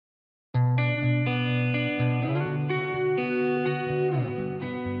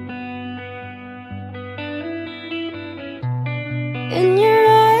In your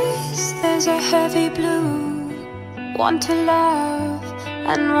eyes there's a heavy blue, one to love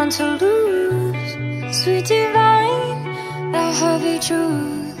and one to lose. Sweet divine, the heavy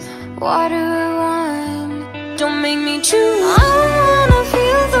truth. What do I want? Don't make me choose. I wanna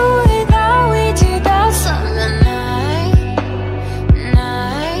feel the way that we did that summer night.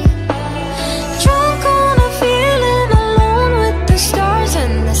 Drunk on a feeling, alone with the stars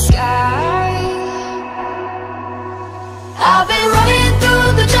in the sky. I've been running through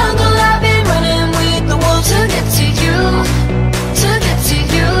the jungle, I've been running with the wolves to get to you, to get to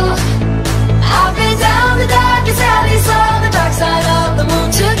you. I've been down the darkest alleys, saw the dark side of the moon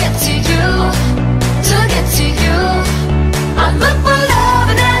to get to you, to get to you. I look for love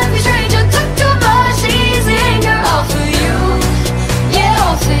and every stranger took too much easy anger, all for you, yeah,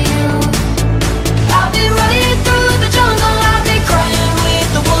 all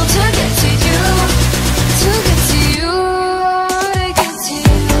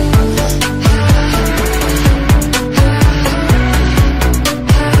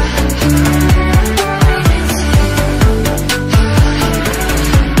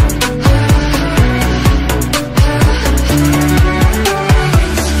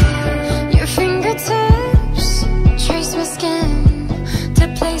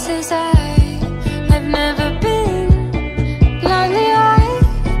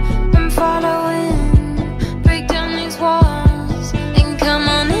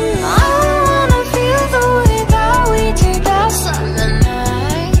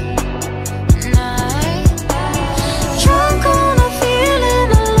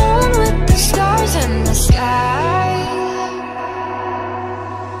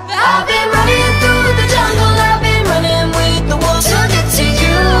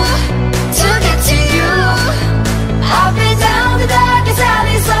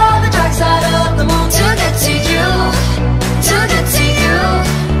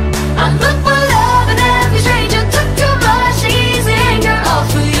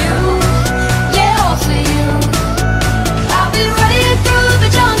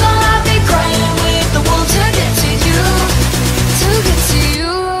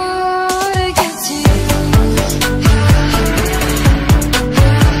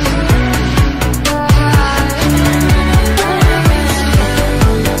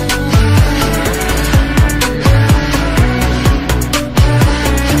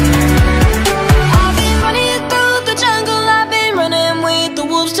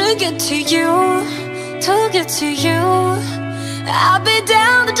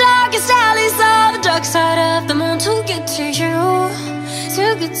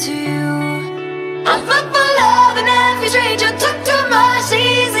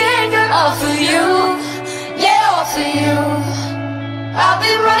for you. I've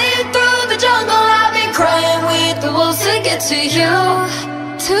been running through the jungle, I've been crying with the wolves to get to you,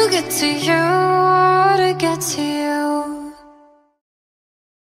 to get to you.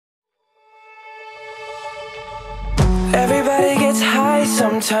 Everybody gets high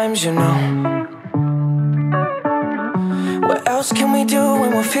sometimes, you know. What else can we do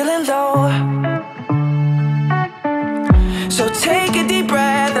when we're feeling low? So take a deep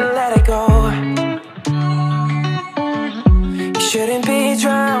breath and let it go. You shouldn't be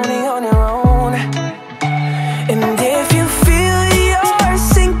drowning on your own. And if you feel you're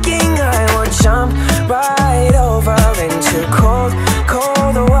sinking, I will jump right over into cold,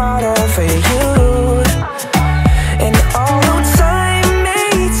 cold water for you. And although time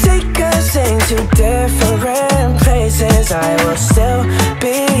may take us into different places, I will still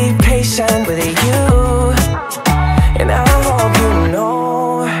be patient with you. And I hope you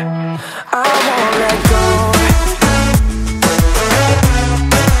know I won't let go.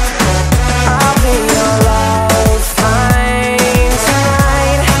 I'll be your lifeline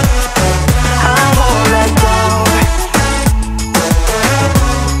tonight. I won't let go.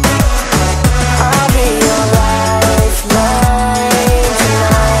 I'll be your lifeline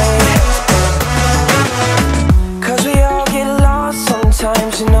tonight. 'Cause we all get lost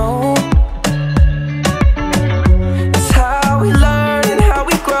sometimes, you know. It's how we learn and how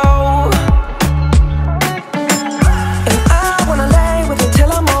we grow. And I wanna lay with you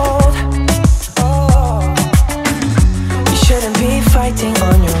till I'm old. Oh, you shouldn't be fighting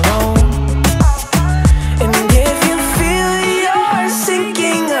on your own. And if you feel you're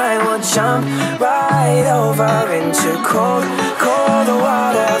sinking, I will jump right over into cold, cold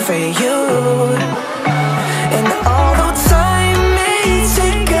water for you. And although time may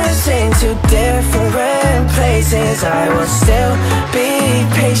take us into different places, I will still be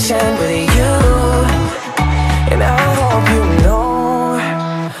patient with you.